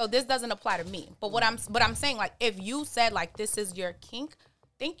person. So this doesn't apply to me. But what I'm saying, like, if you said like this is your kink,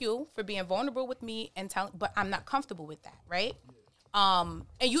 thank you for being vulnerable with me and telling, but I'm not comfortable with that, right? And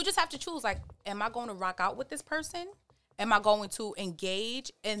you just have to choose, like, am I going to rock out with this person? Am I going to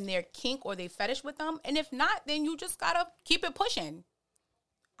engage in their kink or their fetish with them? And if not, then you just gotta keep it pushing.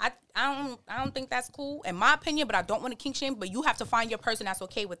 I don't think that's cool, in my opinion, but I don't want to kink shame. But you have to find your person that's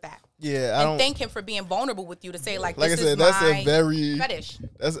okay with that. Yeah, and thank him for being vulnerable with you to say like this I said, is that's my a very fetish.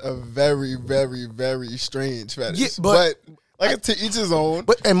 That's a very, very, very strange fetish. Yeah, but like, to each his own.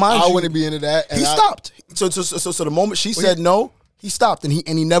 But and mind I you, wouldn't be into that. And he stopped. So the moment she said no, he stopped, and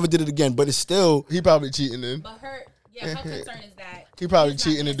he never did it again. But it's still, he probably cheating then. But her concern is that he probably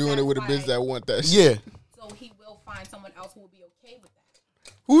cheating and doing it with a bitch that want that shit. Yeah. So he will find someone else who will be okay with that.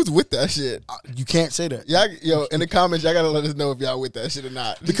 Who's with that shit? You can't say that. Yo, in the comments, y'all gotta let us know if y'all with that shit or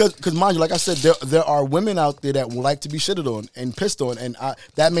not. Because mind you, like I said, there are women out there that would like to be shitted on and pissed on, and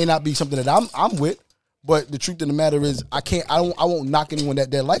that may not be something that I'm with. But the truth of the matter is, I won't knock anyone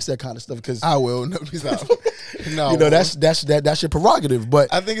that likes that kind of stuff, because I will. No, please not. No, you know, that's your prerogative.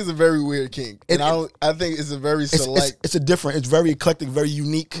 But I think it's a very weird kink, and I think it's a very select. It's very eclectic, very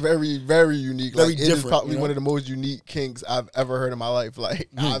unique, very, very unique. Very like, different. It is probably one of the most unique kinks I've ever heard in my life. Like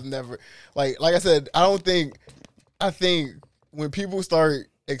I've never, like I said, I think when people start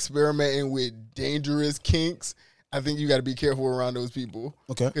experimenting with dangerous kinks, I think you got to be careful around those people.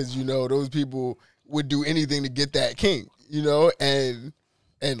 Okay, because those people would do anything to get that kink,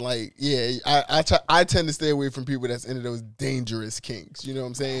 and like, yeah, I tend to stay away from people that's into those dangerous kinks. You know what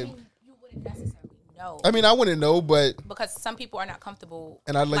I'm saying? I mean, you wouldn't necessarily know. I mean, I wouldn't know, but because some people are not comfortable,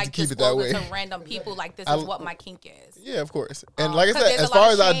 and I'd like to keep it that way. To random people, like this is what my kink is. Yeah, of course. And like I said, as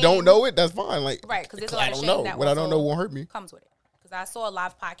far as I don't know it, that's fine. Like, right? Because there's a lot of shame that what I don't know won't hurt me. Comes with it. Because I saw a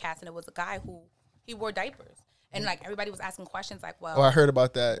live podcast and it was a guy who he wore diapers. And like everybody was asking questions like, well, I heard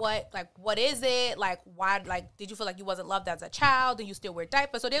about that. What is it? Like, why, like, did you feel like you wasn't loved as a child and you still wear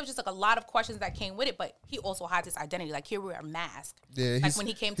diapers? So there was just like a lot of questions that came with it, but he also hides his identity. Like, here we are masked. Yeah. Like when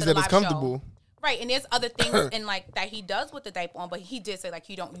he came to the live show. Right. And there's other things in like that he does with the diaper on, but he did say like,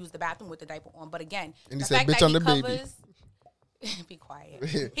 you don't use the bathroom with the diaper on. But again, and he said, bitch on the baby. Be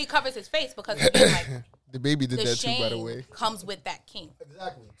quiet. He covers his face because again, like The baby did the that too, shame by the way. comes with that kink.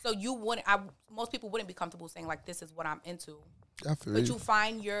 Exactly. So most people wouldn't be comfortable saying like, this is what I'm into. I feel But you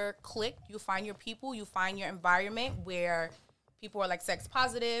find your clique, you find your people, you find your environment where people are like sex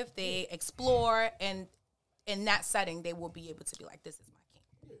positive, they explore, and in that setting, they will be able to be like, this is my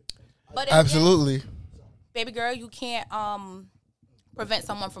kink. But again, Absolutely. baby girl, you can't prevent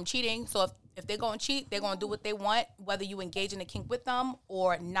someone from cheating. So if they're going to cheat, they're going to do what they want, whether you engage in a kink with them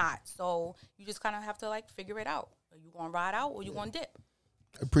or not. So you just kind of have to like figure it out. Are you going to ride out or you going to dip?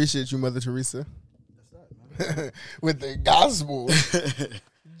 Appreciate you, Mother Teresa. With the gospel.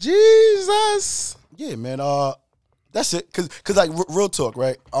 Jesus. Yeah, man. That's it. Cause like real talk,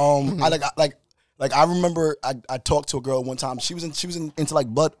 right? I remember I talked to a girl one time. She was into like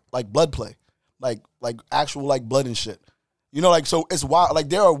blood play, like actual like blood and shit. You know, like, so it's wild. Like,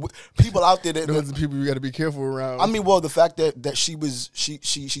 there are people out there that Those are the people you got to be careful around. I mean, well, the fact that she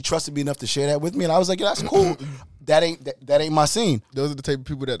trusted me enough to share that with me, and I was like, yeah, that's cool. That ain't my scene. Those are the type of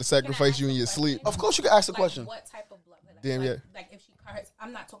people that sacrifice you in your sleep. Of course, you can ask the question. What type of blood? Damn, yeah. Like if she curves,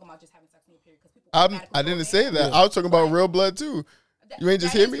 I'm not talking about just having sex in your period because people. I didn't say that. I was talking about real blood too. You ain't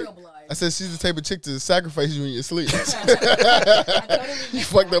just that hear is me? real blood. I said she's the type of chick to sacrifice you in your sleep. I totally You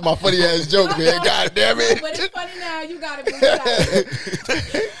fucked up my funny ass joke, man. God damn it. But it's funny now. You got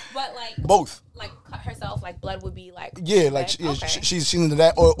it. But like Both. Like cut herself, like blood would be like. Yeah, like she's into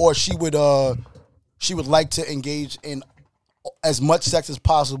that, or she would like to engage in as much sex as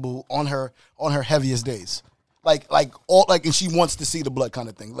possible on her heaviest days, and she wants to see the blood kind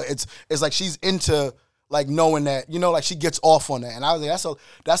of thing. Like it's like she's into like knowing that, you know, like she gets off on that, and I was like,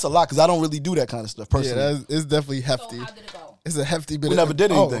 that's a lot because I don't really do that kind of stuff personally. Yeah, it's definitely hefty. So how did it go? It's a hefty bit. We never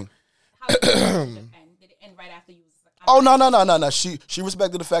did anything. How did it end? Did it end right after you? Oh no. She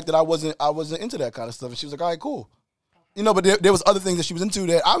respected the fact that I wasn't into that kind of stuff, and she was like, all right, cool. You know, but there was other things that she was into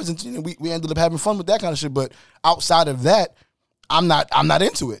that I was into. You know, we ended up having fun with that kind of shit. But outside of that, I'm not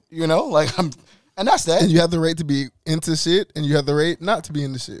into it. You know, like and that's that. And you have the right to be into shit, and you have the right not to be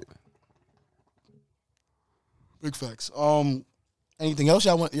into shit. Big facts. Anything else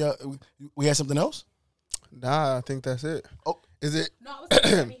y'all want? Yeah, we had something else. Nah, I think that's it. Oh, is it? No, it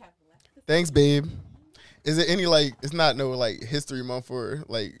was like, Thanks, babe. Is it any like? It's not no like history month or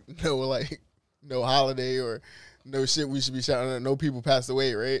like no holiday or no shit we should be shouting out. No people passed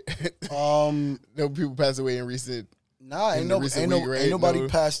away, right? No people passed away in recent. Nah, ain't nobody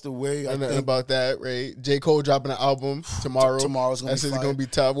passed away. I think about that, right? J. Cole dropping an album tomorrow. Tomorrow's gonna be fire. Gonna be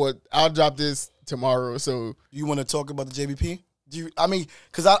tough. I'll drop this tomorrow. So you want to talk about the JBP?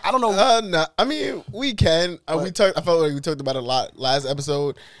 Because I don't know. No, I mean we can. I felt like we talked about it a lot last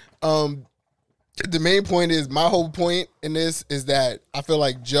episode. The main point is my whole point in this is that I feel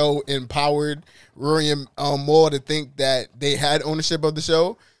like Joe empowered Rory and Maul to think that they had ownership of the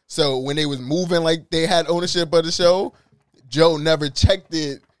show. So when they was moving like they had ownership of the show, Joe never checked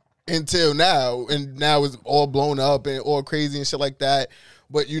it until now, and now it's all blown up and all crazy and shit like that.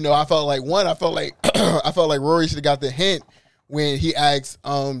 But you know, I felt like Rory should have got the hint when he asked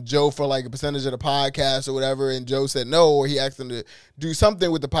Joe for like a percentage of the podcast or whatever, and Joe said no, or he asked him to do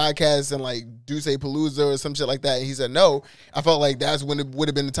something with the podcast and like do say Palooza or some shit like that, and he said no. I felt like that's when it would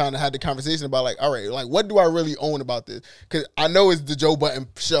have been the time to have the conversation about like, all right, like what do I really own about this? Because I know it's the Joe Budden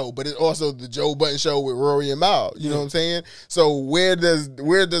show, but it's also the Joe Budden show with Rory and Mal. You know what I'm saying? So where does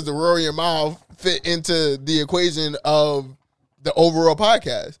the Rory and Mal fit into the equation of the overall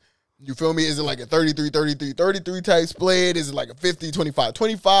podcast? You feel me? Is it like a 33-33-33 type split? Is it like a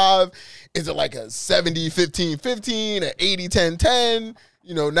 50-25-25? Is it like a 70-15-15, an 80-10-10,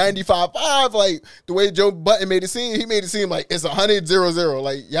 95-5? Like, the way Joe Budden made it seem, he made it seem like it's 100-0-0.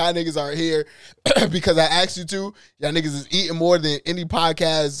 Like, y'all niggas aren't here because I asked you to. Y'all niggas is eating more than any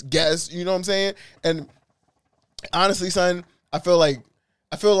podcast guest. You know what I'm saying? And honestly, son, I feel like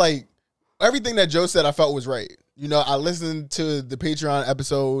everything that Joe said I felt was right. I listened to the Patreon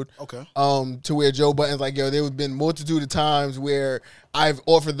episode. Okay. To where Joe Budden's like, yo, there have been multitude of times where I've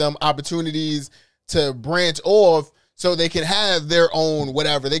offered them opportunities to branch off so they can have their own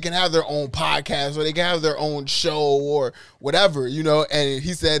whatever. They can have their own podcast or they can have their own show or whatever, And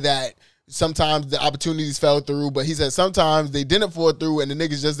he said that sometimes the opportunities fell through, but he said sometimes they didn't fall through and the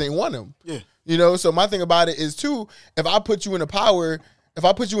niggas just didn't want them. Yeah. So my thing about it is, too, if I put you in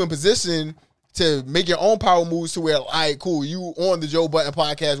position to make your own power moves to where, all right, cool, you on the Joe Budden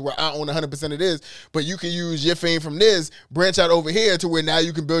podcast where I own 100% of this, but you can use your fame from this, branch out over here to where now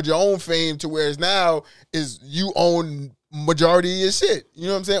you can build your own fame to where it's now is you own majority of your shit. You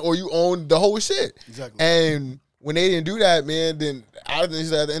know what I'm saying? Or you own the whole shit. Exactly. And when they didn't do that, man, then I think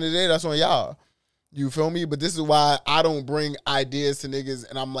at the end of the day, that's on y'all. You feel me? But this is why I don't bring ideas to niggas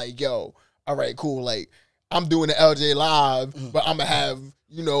and I'm like, yo, all right, cool. Like, I'm doing the LJ live, but I'm gonna have,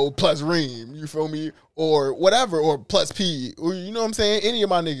 plus Reem, you feel me? Or whatever, or plus P, or you know what I'm saying? Any of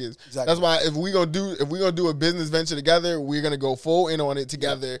my niggas. Exactly. That's why if we're gonna do a business venture together, we're gonna go full in on it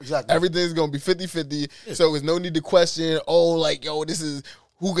together. Yeah, exactly. Everything's gonna be 50-50. Yeah. So there's no need to question, this is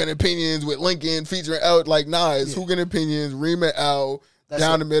Who Got Opinions with Lincoln featuring L. Like, nah, it's Who Got Opinions, Reem and L,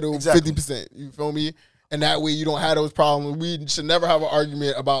 down the middle, exactly. 50%. You feel me? And that way you don't have those problems. We should never have an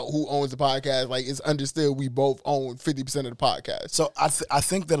argument about who owns the podcast. Like, it's understood we both own 50% of the podcast. So I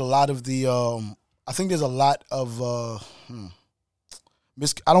think that a lot of the I think there's a lot of I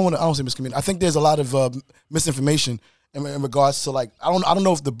don't say miscommunication. I think there's a lot of misinformation in regards to, like, I don't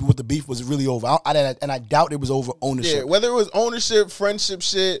know if what the beef was really over. I doubt it was over ownership. Yeah, whether it was ownership, friendship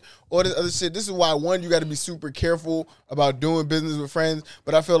shit, or this other shit. This is why, one, you got to be super careful about doing business with friends.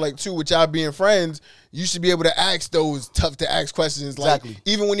 But I feel like, two, with y'all being friends, you should be able to ask those tough to ask questions. Like,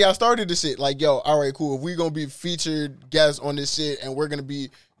 exactly. Even when y'all started this shit, like, yo, all right, cool. If we're going to be featured guests on this shit and we're going to be,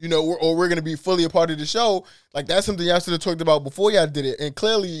 we're going to be fully a part of the show, like, that's something y'all should have talked about before y'all did it. And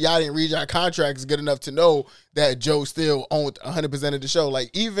clearly y'all didn't read y'all contracts good enough to know that Joe still owned 100% of the show. Like,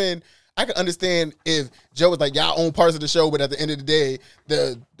 even I can understand if Joe was like, y'all own parts of the show, but at the end of the day,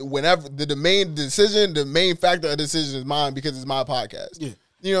 the main factor of the decision is mine because it's my podcast. Yeah.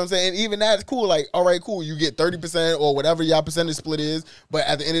 You know what I'm saying? And even that's cool. Like, all right, cool. You get 30% or whatever y'all percentage split is, but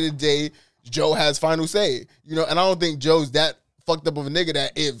at the end of the day, Joe has final say. And I don't think Joe's that fucked up of a nigga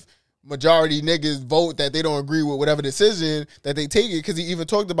that if majority niggas vote that they don't agree with whatever decision that they take it, because he even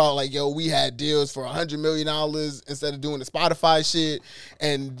talked about, like, yo, we had deals for $100 million instead of doing the Spotify shit,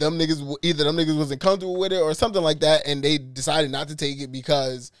 and them niggas wasn't comfortable with it or something like that, and they decided not to take it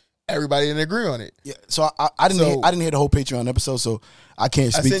because everybody didn't agree on it. Yeah, so I didn't hear the whole Patreon episode, so I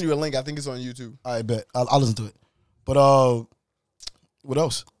can't speak. I send you a link. I think it's on YouTube. I bet I'll listen to it. But what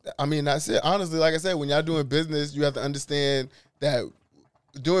else? I mean, that's it. Honestly, like I said, when y'all doing business, you have to understand that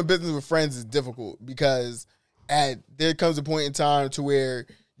doing business with friends is difficult because there comes a point in time to where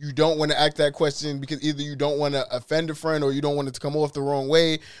you don't want to ask that question because either you don't want to offend a friend or you don't want it to come off the wrong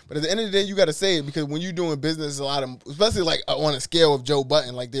way. But at the end of the day, you got to say it because when you're doing business, a lot of, especially like on a scale of Joe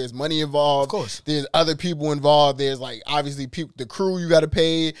Budden, like there's money involved. Of course. There's other people involved. There's like obviously the crew you got to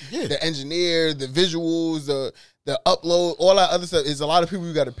pay, the engineer, the visuals, the upload, all that other stuff. Is a lot of people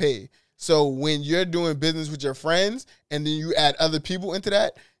you got to pay. So when you're doing business with your friends and then you add other people into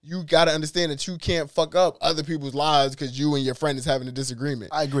that, you got to understand that you can't fuck up other people's lives because you and your friend is having a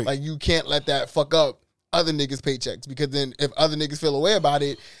disagreement. I agree. Like, you can't let that fuck up other niggas' paychecks because then if other niggas feel away about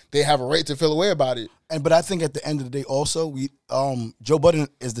it, they have a right to feel away about it. But I think at the end of the day also, Joe Budden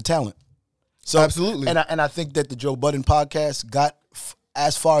is the talent. So absolutely. And I think that the Joe Budden podcast got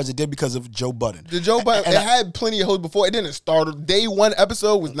as far as it did because of Joe Budden. The Joe Budden, had plenty of hosts before. It didn't start. Day one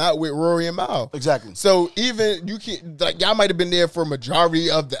episode was not with Rory and Mal. Exactly. So even you can, like, y'all might have been there for a majority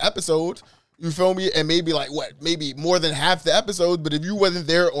of the episodes. You feel me? And maybe maybe more than half the episodes. But if you wasn't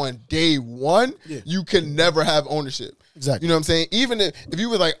there on day one, you can never have ownership. Exactly. You know what I'm saying? Even if you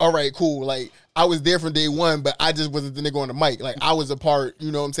was like, all right, cool, like, I was there from day one, but I just wasn't the nigga on the mic. Like, I was a part,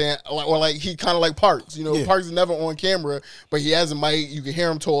 you know what I'm saying? Or like he kind of like Parks. Parks is never on camera, but he has a mic. You can hear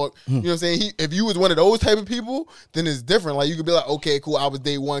him talk. You know what I'm saying? If you was one of those type of people, then it's different. Like, you could be like, okay, cool, I was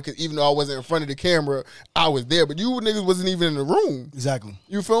day one, because even though I wasn't in front of the camera, I was there. But you niggas wasn't even in the room. Exactly.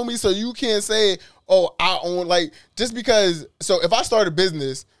 You feel me? So you can't say, oh, I own, like, just because. So if I start a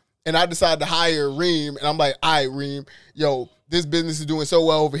business and I decide to hire Reem, and I'm like, all right, Reem, yo, this business is doing so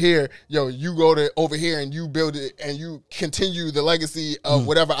well over here. Yo, you go to over here and you build it and you continue the legacy of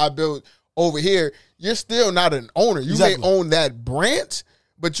whatever I built over here. You're still not an owner. You may own that branch,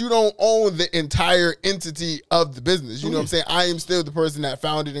 but you don't own the entire entity of the business. You know what I'm saying? I am still the person that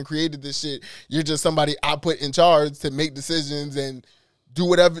founded and created this shit. You're just somebody I put in charge to make decisions and do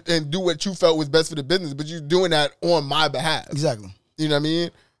whatever and do what you felt was best for the business, but you're doing that on my behalf. Exactly. You know what I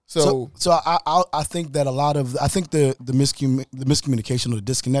mean? So I think that the miscommunication or the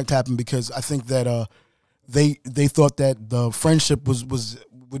disconnect happened because I think that they thought that the friendship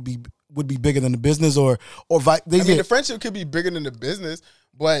would be bigger than the business the friendship could be bigger than the business,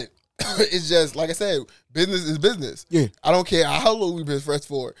 but it's just like I said, business is business. Yeah, I don't care how long we've been friends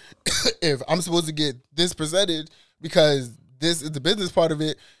for. If I'm supposed to get this percentage because this is the business part of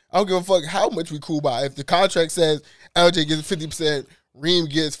it, I don't give a fuck how much we cool by. If the contract says LJ gets 50%. Reem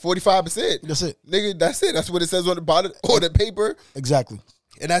gets 45%. That's it. Nigga, that's it. That's what it says on the bottom or the paper. Exactly.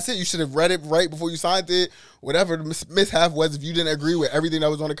 And that's it. You should have read it right before you signed it. Whatever the mishap was, if you didn't agree with everything that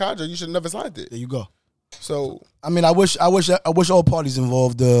was on the contract, you should have never signed it. There you go. So I mean, I wish all parties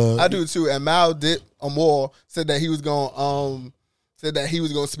involved. I do too. And Mal Amor said that he was going said that he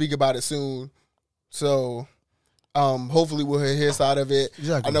was going to speak about it soon. So hopefully we'll hear his side of it.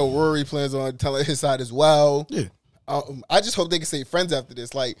 Exactly. I know Rory plans on telling his side as well. Yeah. I just hope they can stay friends after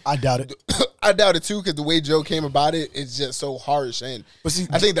this. Like, I doubt it. I doubt it too, because the way Joe came about it is just so harsh. And But see,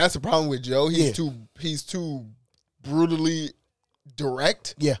 I think that's the problem with Joe. Yeah. He's too brutally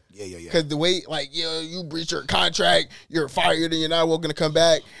direct. Yeah. Because the way, like, you breach your contract, you're fired, and you're not welcome to come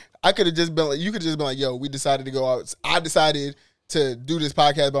back. I could have just been like, you could have just been like, yo, we decided to go out. I decided to do this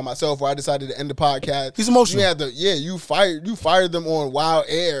podcast by myself, or I decided to end the podcast. He's emotional. You had to, you fired them on wild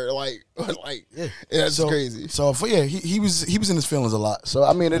air, like that's crazy. So he was in his feelings a lot. So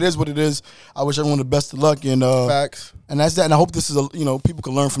I mean, it is what it is. I wish everyone the best of luck, and facts. And that's that. And I hope this is people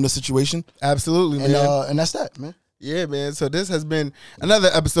can learn from this situation. Absolutely, man. And that's that, man. Yeah, man. So this has been another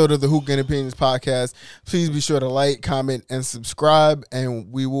episode of the Hookah and Opinions podcast. Please be sure to like, comment, and subscribe,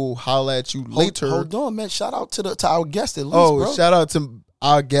 and we will holler at you later. Hold on, man. Shout out to our guest at least, bro. Shout out to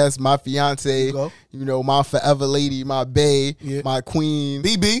our guest, my fiance, my forever lady, my bae, my queen,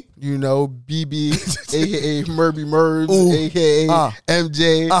 BB, BB, aka Murby Murbs, aka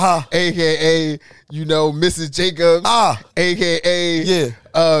MJ, aka Mrs. Jacobs, aka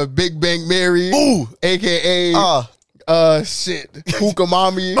Big Bang Mary, aka Hookah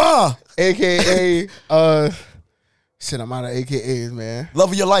Mommy, aka shit, I'm out of AKAs, man.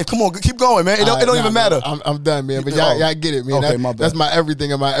 Love of your life. Come on, keep going, man. It don't even matter. I'm done, man. But y'all get it, man. Okay, my bad. That's my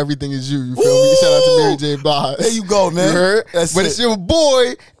everything, and my everything is you. You feel me? Shout out to Mary J. Blige. There you go, man. You heard? That's but it. It's your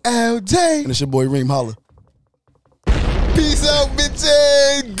boy, LJ. And it's your boy, Reem Holla. Peace out,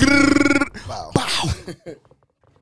 bitches. Grrr. Wow. Bow.